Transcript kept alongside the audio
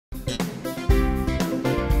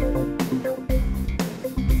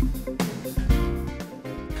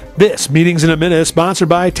This Meetings in a Minute is sponsored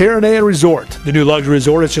by Renee Resort. The new luxury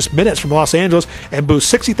resort is just minutes from Los Angeles and boasts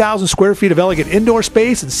 60,000 square feet of elegant indoor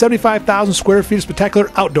space and 75,000 square feet of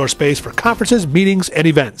spectacular outdoor space for conferences, meetings, and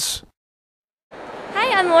events.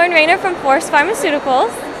 Hi, I'm Lauren Rayner from Forest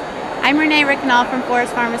Pharmaceuticals. I'm Renee from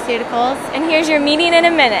Forest Pharmaceuticals. And here's your meeting in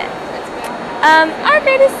a minute. Our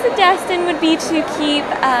greatest suggestion would be to keep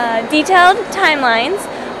detailed timelines.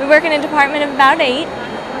 We work in a department of about 8.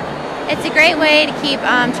 It's a great way to keep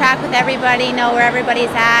track with everybody, know where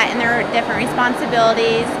everybody's at and their different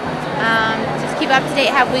responsibilities. Just keep up to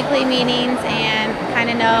date, have weekly meetings, and kind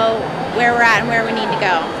of know where we're at and where we need to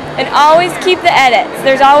go. And always keep the edits.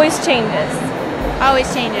 There's always changes.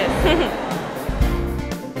 Always changes.